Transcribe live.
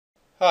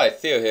Hi,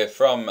 Theo here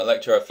from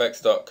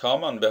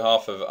electrofx.com on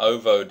behalf of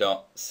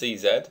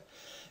OVO.cz.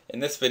 In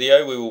this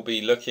video we will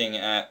be looking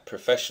at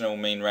professional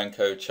Mean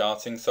Renko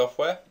charting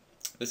software.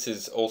 This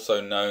is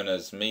also known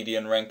as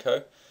Median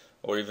Renko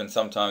or even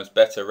sometimes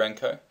Better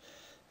Renko,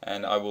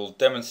 and I will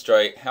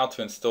demonstrate how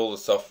to install the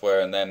software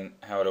and then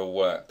how it all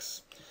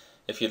works.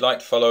 If you'd like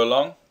to follow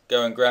along,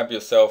 go and grab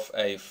yourself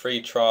a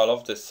free trial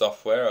of this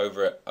software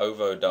over at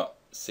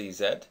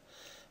OVO.cz.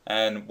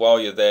 And while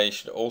you're there, you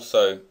should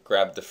also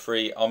grab the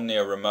free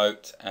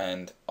OmniaRemote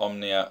and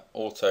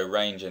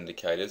OmniaAutoRange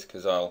indicators,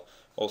 because I'll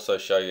also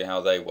show you how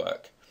they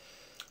work.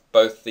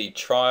 Both the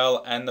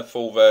trial and the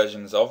full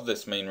versions of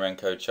this Mean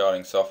Renko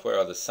charting software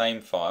are the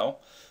same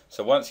file.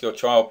 So once your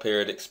trial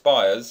period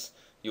expires,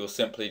 you will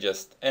simply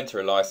just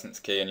enter a license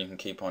key and you can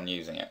keep on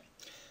using it.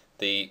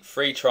 The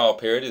free trial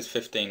period is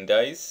 15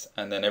 days,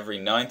 and then every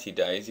 90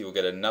 days you will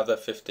get another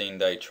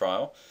 15-day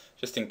trial,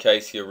 just in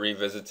case you're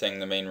revisiting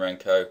the Mean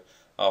Renko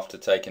after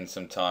taking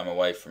some time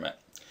away from it.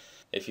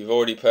 If you've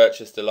already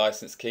purchased a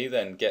license key,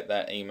 then get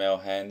that email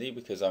handy,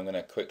 because I'm going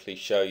to quickly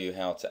show you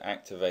how to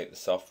activate the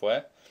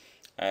software.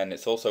 And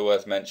it's also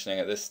worth mentioning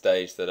at this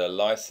stage that a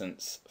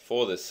license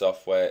for this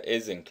software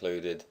is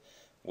included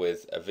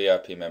with a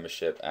VIP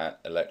membership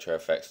at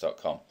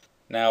electrofx.com.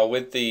 Now,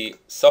 with the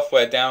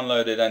software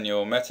downloaded and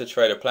your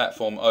MetaTrader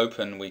platform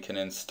open, we can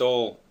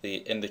install the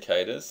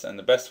indicators, and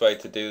the best way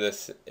to do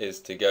this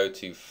is to go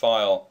to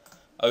File,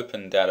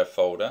 Open Data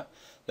folder.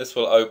 This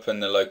will open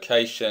the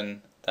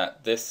location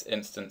that this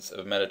instance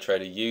of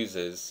MetaTrader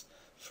uses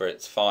for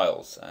its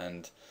files,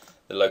 and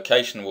the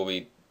location will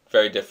be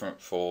very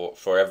different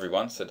for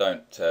everyone, so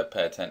don't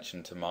pay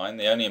attention to mine.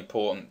 The only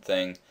important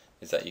thing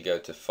is that you go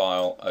to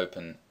File,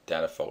 Open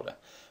Data folder.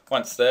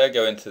 Once there,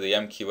 go into the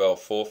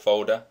MQL4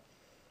 folder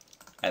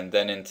and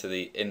then into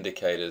the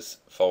Indicators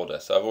folder.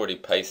 So I've already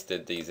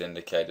pasted these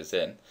indicators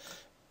in,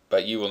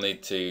 but you will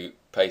need to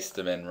paste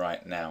them in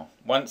right now.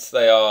 Once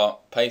they are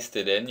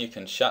pasted in, you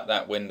can shut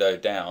that window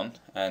down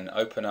and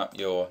open up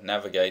your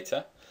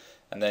navigator,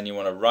 and then you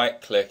want to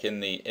right click in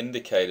the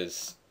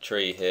indicators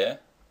tree here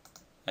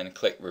and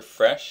click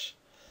refresh,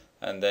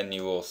 and then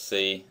you will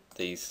see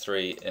these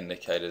three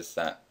indicators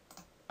that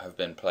have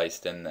been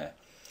placed in there.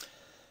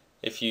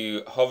 If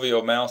you hover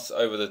your mouse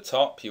over the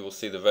top, you will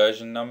see the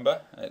version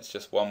number. It's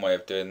just one way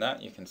of doing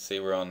that. You can see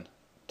we're on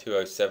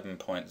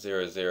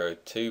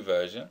 207.002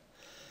 version.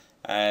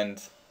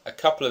 And a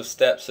couple of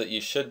steps that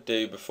you should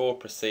do before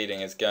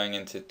proceeding is going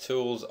into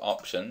Tools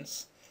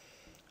Options,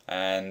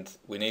 and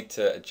we need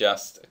to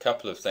adjust a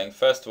couple of things.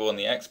 First of all, in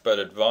the Expert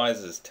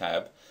Advisors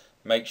tab,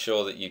 make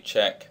sure that you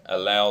check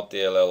Allow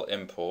DLL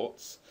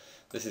Imports.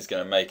 This is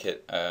going to make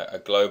it a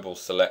global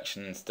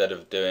selection instead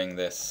of doing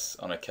this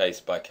on a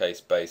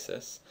case-by-case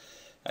basis.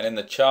 And in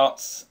the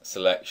Charts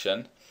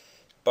selection,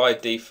 by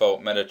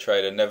default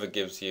MetaTrader never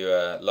gives you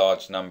a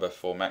large number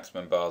for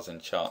maximum bars in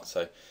charts,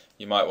 so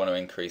you might want to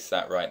increase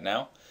that right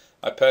now.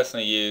 I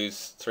personally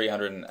use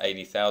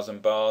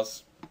 380,000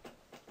 bars,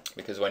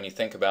 because when you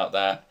think about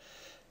that,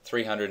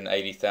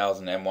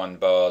 380,000 M1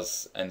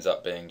 bars ends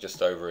up being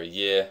just over a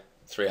year.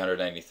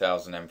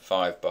 380,000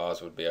 M5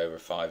 bars would be over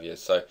 5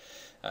 years. So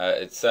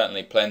it's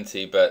certainly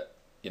plenty, but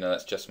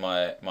that's just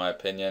my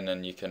opinion,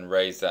 and you can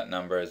raise that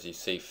number as you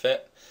see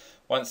fit.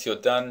 Once you're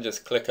done,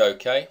 just click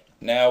OK.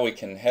 Now we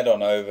can head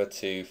on over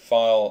to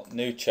File,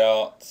 New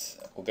Chart.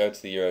 We'll go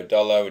to the Euro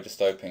Dollar. We're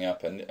just opening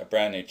up a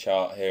brand new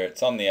chart here.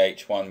 It's on the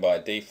H1 by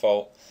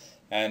default,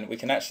 and we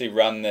can actually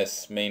run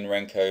this Mean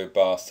Renko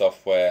bar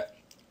software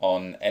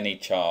on any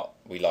chart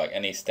we like,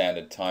 any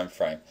standard time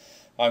frame.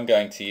 I'm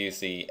going to use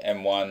the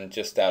M1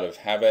 just out of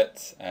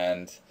habit,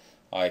 and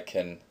I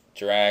can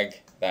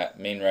drag that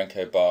Mean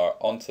Renko bar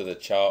onto the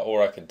chart,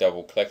 or I could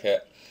double click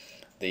it.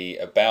 The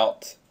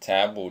About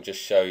tab will just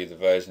show you the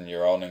version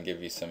you're on and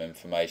give you some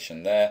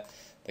information there.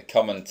 The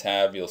Common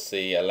tab, you'll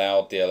see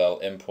Allow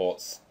DLL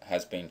Imports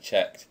has been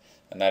checked,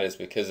 and that is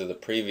because of the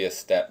previous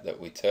step that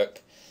we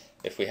took.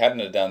 If we hadn't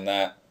have done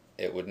that,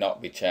 it would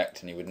not be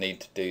checked, and you would need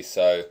to do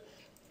so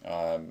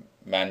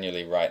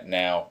manually right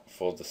now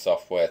for the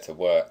software to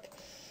work.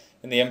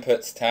 In the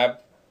Inputs tab,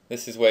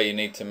 this is where you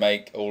need to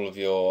make all of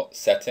your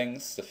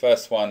settings. The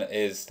first one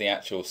is the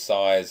actual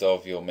size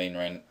of your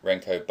Mean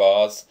Renko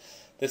bars.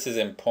 This is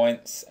in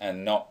points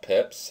and not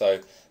pips,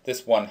 so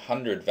this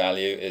 100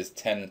 value is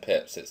 10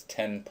 pips. It's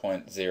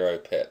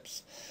 10.0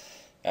 pips.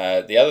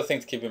 The other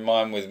thing to keep in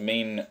mind with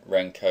Mean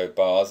Renko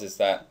bars is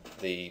that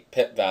the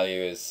pip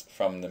value is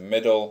from the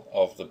middle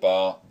of the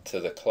bar to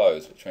the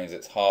close, which means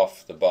it's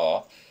half the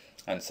bar,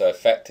 and so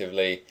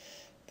effectively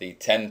the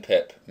 10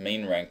 pip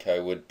Mean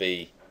Renko would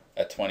be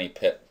a 20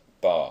 pip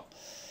bar.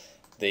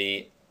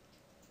 The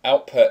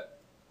output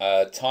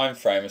time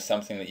frame is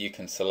something that you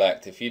can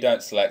select. If you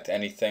don't select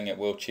anything, it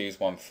will choose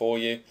one for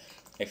you.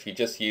 If you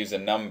just use a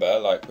number,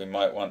 like we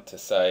might want to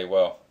say,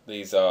 well,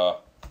 these are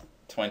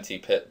 20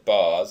 pip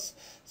bars,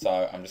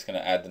 so I'm just going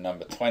to add the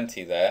number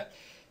 20 there.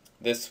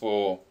 This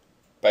will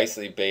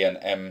basically be an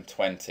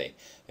M20.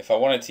 If I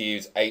wanted to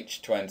use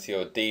H20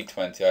 or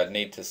D20, I'd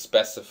need to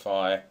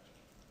specify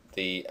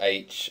the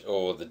H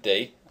or the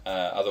D,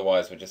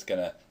 otherwise we're just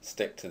going to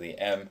stick to the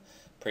M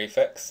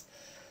prefix.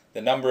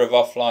 The number of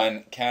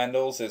offline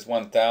candles is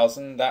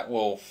 1000. That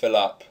will fill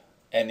up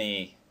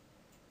any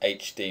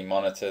HD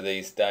monitor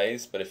these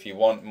days, but if you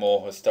want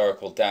more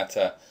historical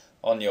data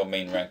on your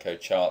Mean Renko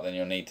chart, then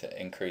you'll need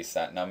to increase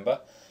that number.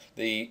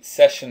 The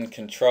session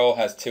control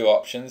has two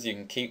options. You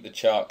can keep the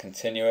chart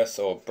continuous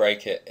or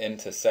break it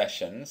into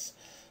sessions.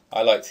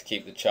 I like to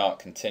keep the chart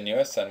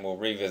continuous, and we'll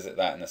revisit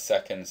that in a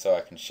second so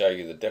I can show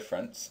you the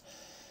difference.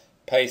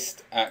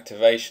 Paste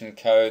activation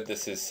code,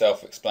 this is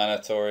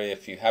self-explanatory.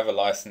 If you have a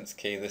license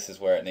key, this is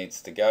where it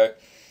needs to go.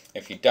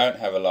 If you don't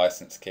have a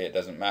license key, it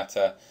doesn't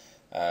matter.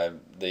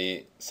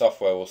 The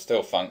software will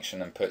still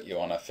function and put you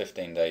on a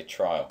 15-day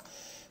trial.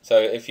 So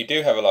if you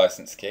do have a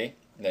license key,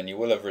 then you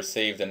will have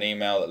received an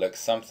email that looks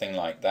something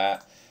like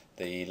that.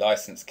 The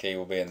license key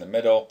will be in the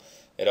middle.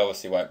 It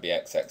obviously won't be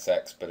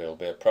XXX, but it'll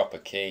be a proper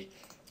key.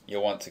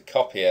 You'll want to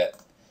copy it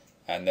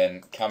and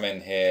then come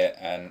in here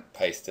and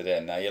paste it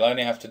in. Now you'll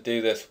only have to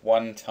do this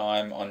one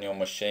time on your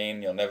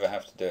machine. You'll never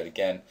have to do it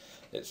again.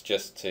 It's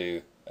just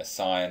to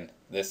assign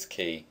this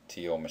key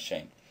to your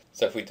machine.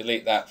 So if we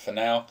delete that for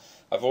now,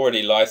 I've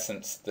already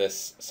licensed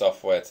this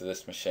software to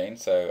this machine,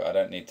 so I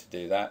don't need to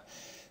do that.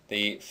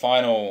 The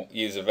final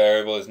user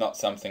variable is not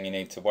something you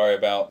need to worry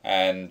about,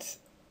 and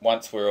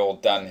once we're all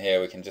done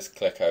here we can just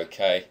click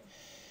OK.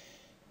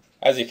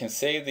 As you can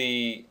see,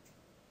 the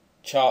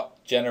chart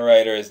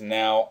generator is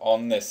now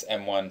on this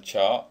M1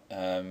 chart.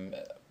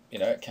 You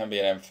know, it can be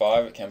an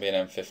M5, it can be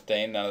an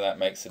M15, none of that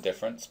makes a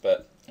difference,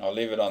 but I'll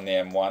leave it on the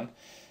M1.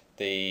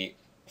 The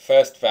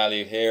first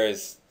value here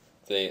is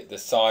the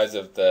size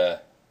of the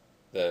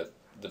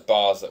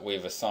bars that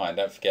we've assigned.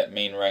 Don't forget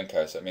Mean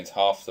Renko, so it means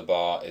half the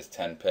bar is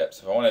 10 pips.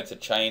 If I wanted to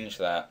change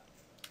that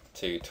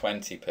to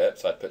 20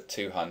 pips, I'd put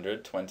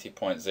 200,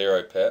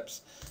 20.0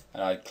 pips,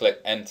 and I'd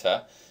click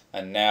enter,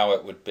 and now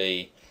it would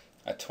be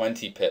a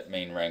 20 pip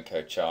Mean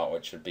Renko chart,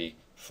 which would be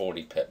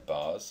 40 pip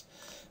bars.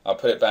 I'll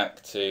put it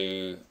back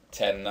to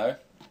 10 though,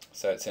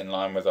 so it's in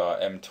line with our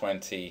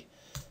M20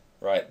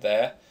 right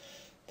there.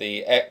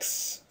 The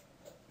X,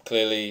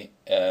 clearly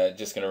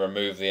just going to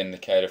remove the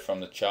indicator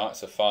from the chart.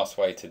 It's a fast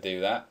way to do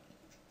that.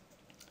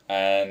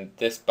 And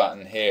this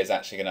button here is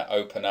actually going to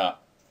open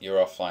up your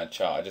offline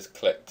chart. I just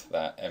clicked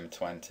that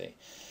M20.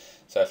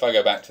 So if I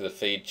go back to the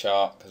feed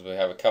chart, because we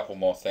have a couple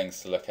more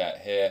things to look at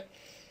here,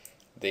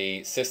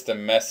 the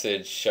system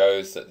message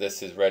shows that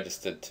this is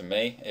registered to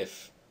me.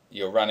 If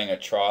you're running a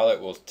trial, it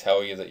will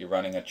tell you that you're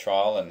running a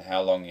trial and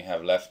how long you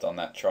have left on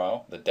that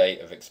trial, the date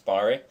of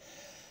expiry.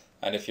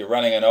 And if you're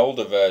running an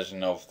older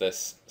version of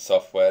this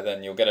software,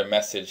 then you'll get a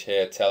message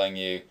here telling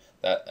you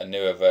that a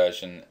newer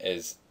version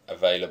is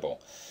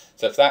available.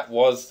 So if that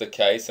was the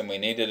case and we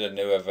needed a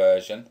newer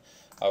version,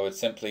 I would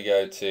simply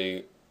go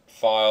to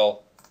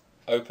File,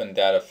 Open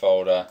Data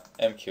Folder,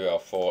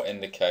 MQL4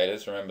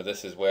 Indicators. Remember,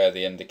 this is where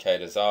the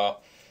indicators are.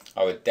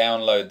 I would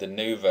download the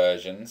new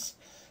versions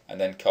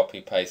and then copy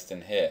paste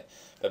in here.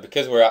 But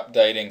because we're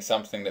updating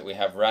something that we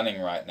have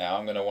running right now,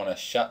 I'm going to want to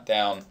shut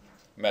down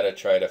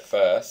MetaTrader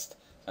first,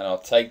 and I'll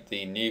take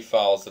the new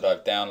files that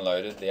I've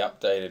downloaded, the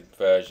updated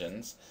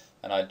versions,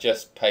 and I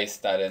just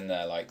paste that in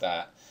there like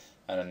that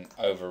and then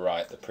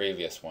overwrite the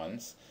previous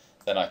ones.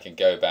 Then I can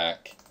go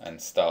back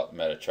and start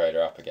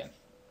MetaTrader up again.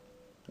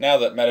 Now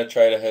that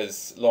MetaTrader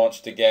has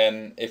launched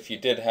again, if you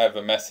did have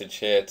a message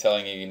here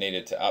telling you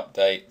needed to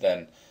update,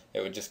 then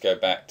it would just go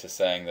back to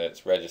saying that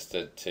it's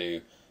registered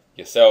to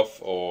yourself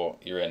or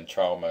you're in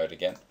trial mode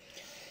again.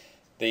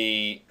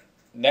 The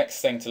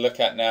next thing to look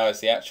at now is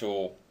the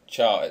actual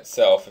chart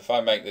itself. If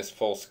I make this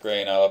full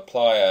screen, I'll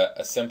apply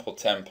a simple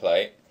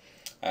template,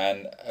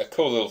 and a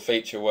cool little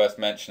feature worth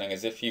mentioning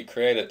is if you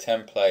create a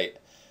template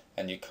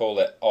and you call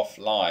it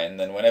offline,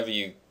 then whenever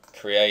you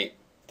create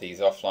these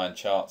offline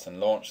charts and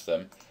launch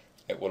them,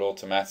 it will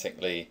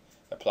automatically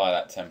apply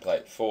that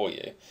template for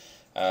you.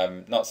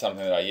 Not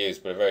something that I use,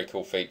 but a very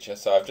cool feature.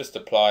 So I've just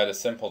applied a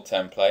simple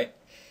template.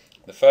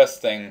 The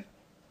first thing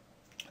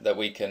that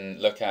we can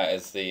look at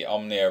is the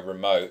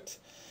OmniaRemote,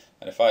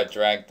 and if I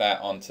drag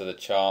that onto the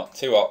chart,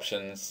 two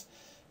options: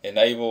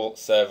 enable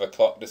server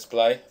clock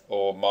display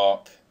or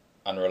mark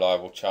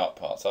unreliable chart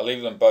parts. I'll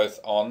leave them both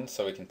on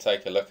so we can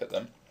take a look at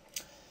them.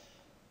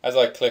 As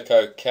I click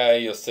OK,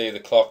 you'll see the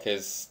clock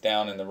is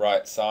down in the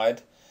right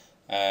side,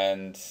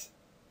 and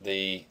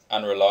the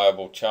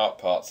unreliable chart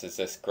parts is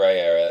this grey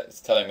area.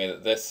 It's telling me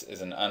that this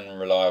is an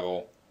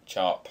unreliable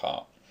chart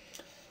part.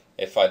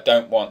 If I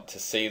don't want to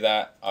see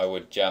that, I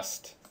would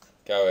just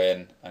go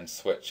in and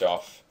switch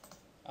off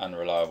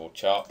unreliable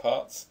chart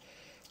parts,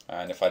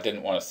 and if I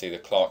didn't want to see the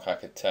clock, I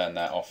could turn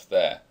that off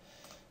there.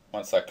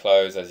 Once I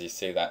close, as you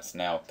see, that's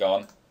now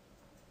gone.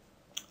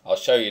 I'll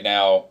show you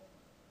now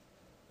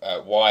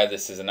why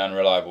this is an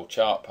unreliable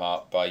chart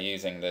part by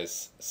using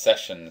this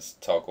sessions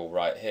toggle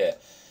right here.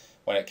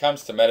 When it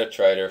comes to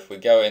MetaTrader, if we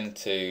go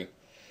into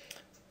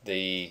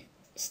the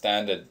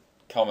standard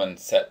common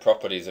set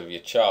properties of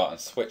your chart and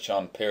switch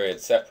on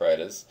period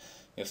separators,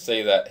 you'll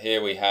see that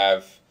here we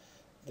have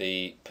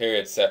the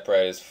period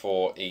separators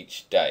for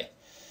each day.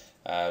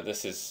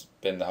 This is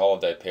been the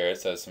holiday period,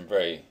 so there's some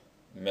very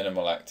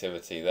minimal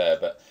activity there,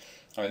 but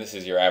I mean this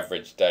is your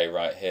average day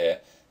right here.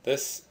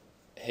 This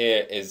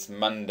here is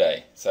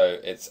Monday, so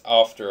it's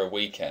after a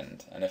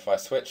weekend, and if I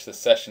switch the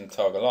session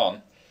toggle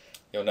on,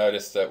 you'll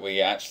notice that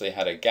we actually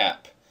had a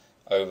gap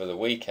over the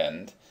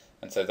weekend,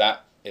 and so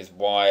that is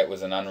why it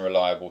was an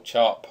unreliable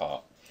chart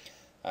part.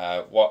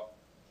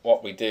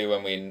 What we do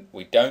when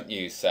we don't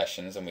use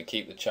sessions and we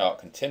keep the chart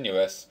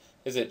continuous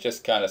is it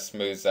just kind of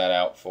smooths that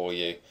out for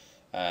you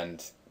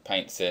and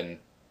paints in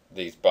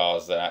these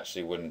bars that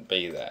actually wouldn't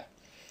be there.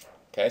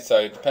 Okay, so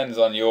it depends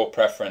on your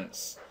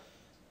preference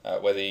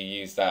whether you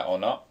use that or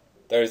not.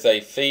 There is a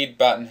feed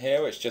button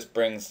here which just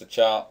brings the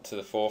chart to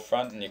the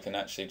forefront, and you can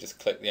actually just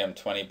click the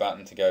M20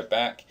 button to go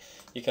back.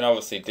 You can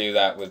obviously do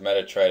that with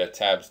MetaTrader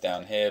tabs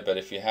down here, but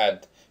if you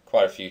had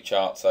quite a few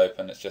charts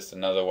open, it's just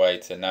another way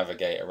to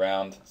navigate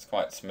around. It's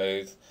quite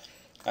smooth.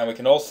 And we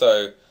can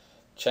also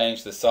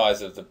change the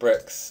size of the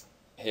bricks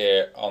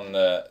here on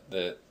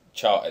the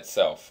chart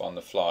itself on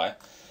the fly.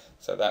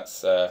 So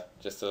that's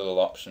just a little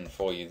option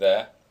for you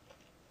there.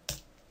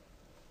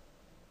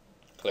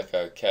 Click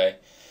OK.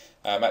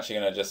 I'm actually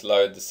going to just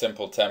load the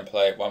simple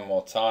template one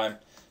more time,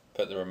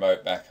 put the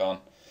remote back on,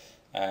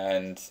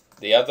 and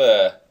the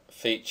other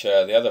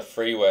feature, the other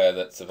freeware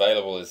that's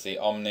available is the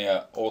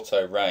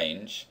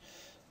OmniaAutoRange.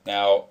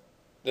 Now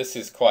this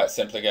is quite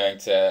simply going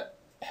to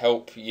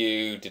help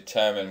you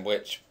determine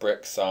which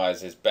brick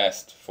size is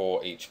best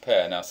for each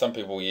pair. Now some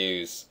people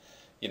use,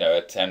 you know,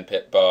 a 10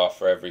 pip bar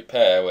for every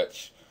pair,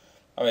 which,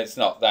 I mean, it's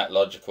not that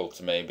logical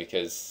to me,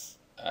 because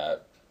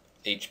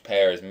each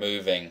pair is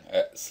moving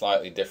at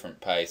slightly different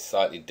pace,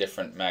 slightly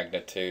different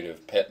magnitude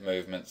of pip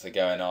movements are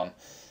going on,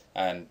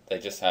 and they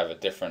just have a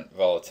different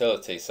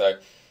volatility. So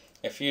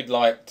if you'd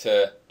like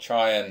to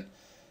try and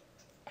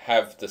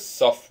have the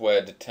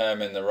software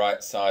determine the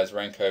right size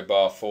Renko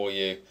bar for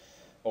you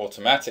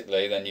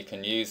automatically, then you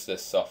can use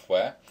this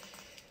software.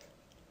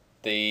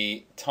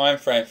 The time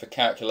frame for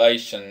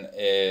calculation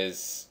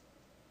is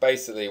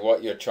basically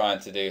what you're trying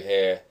to do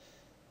here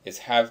is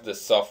have the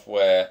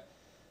software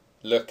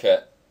look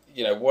at,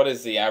 you know, what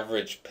is the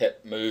average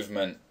pip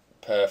movement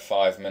per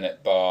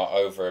 5-minute bar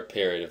over a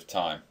period of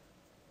time.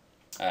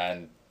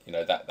 And you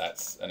know,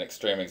 that's an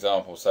extreme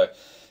example, so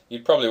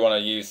you'd probably want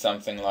to use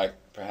something like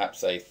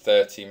perhaps a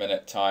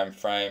 30-minute time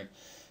frame,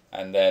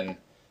 and then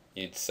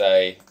you'd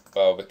say,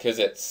 well, because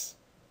it's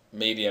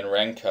Median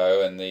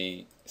Renko and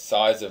the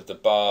size of the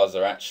bars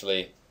are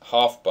actually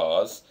half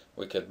bars,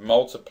 we could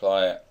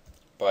multiply it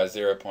by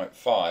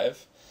 0.5,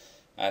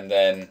 and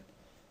then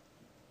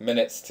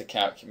minutes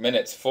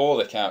for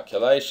the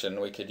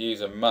calculation, we could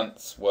use a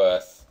month's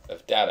worth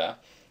of data.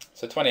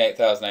 So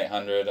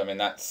 28,800, I mean,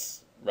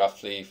 that's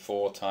roughly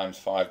 4 times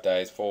 5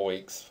 days, 4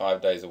 weeks,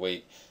 5 days a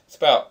week. It's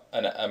about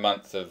a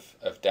month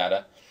of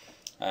data,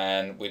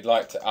 and we'd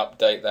like to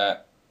update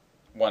that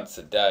once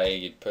a day.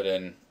 You'd put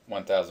in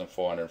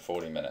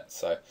 1,440 minutes.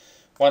 So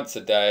once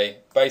a day,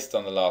 based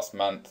on the last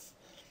month,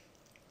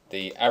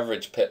 the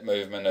average pip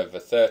movement of a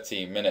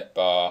 30-minute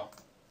bar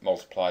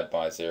multiplied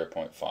by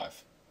 0.5.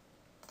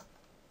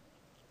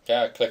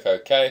 Okay, I click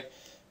OK.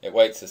 It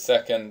waits a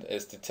second.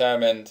 It's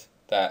determined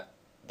that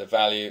the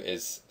value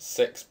is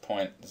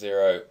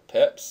 6.0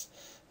 pips,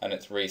 and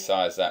it's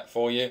resized that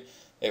for you.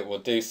 It will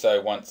do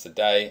so once a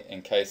day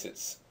in case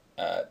it's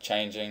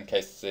changing, in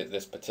case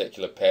this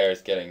particular pair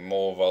is getting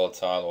more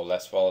volatile or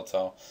less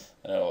volatile,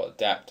 and it will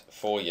adapt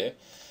for you.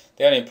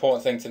 The only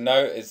important thing to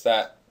note is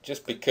that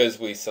just because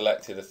we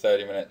selected a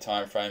 30-minute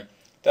time frame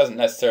doesn't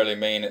necessarily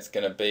mean it's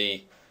going to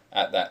be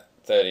at that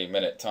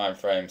 30-minute time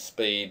frame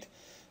speed,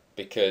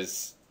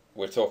 because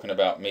we're talking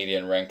about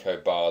Median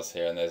Renko bars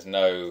here, and there's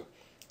no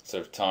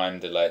sort of time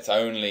delay. It's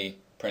only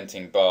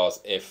printing bars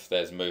if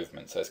there's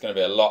movement, so it's going to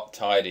be a lot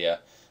tidier,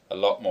 a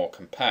lot more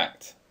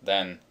compact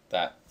than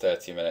that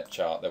 30-minute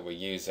chart that we're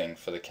using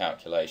for the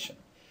calculation.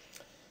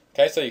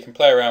 Okay, so you can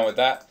play around with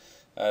that.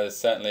 There's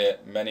certainly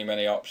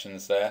many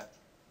options there.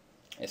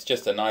 It's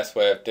just a nice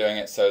way of doing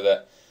it so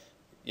that,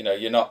 you know,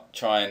 you're not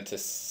trying to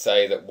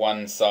say that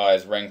one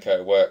size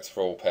Renko works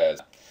for all pairs.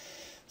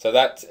 So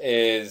that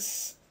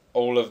is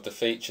all of the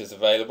features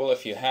available.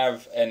 If you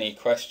have any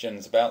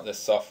questions about this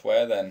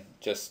software, then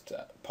just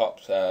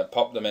pop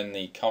them in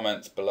the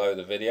comments below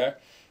the video,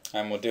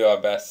 and we'll do our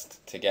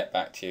best to get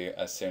back to you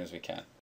as soon as we can.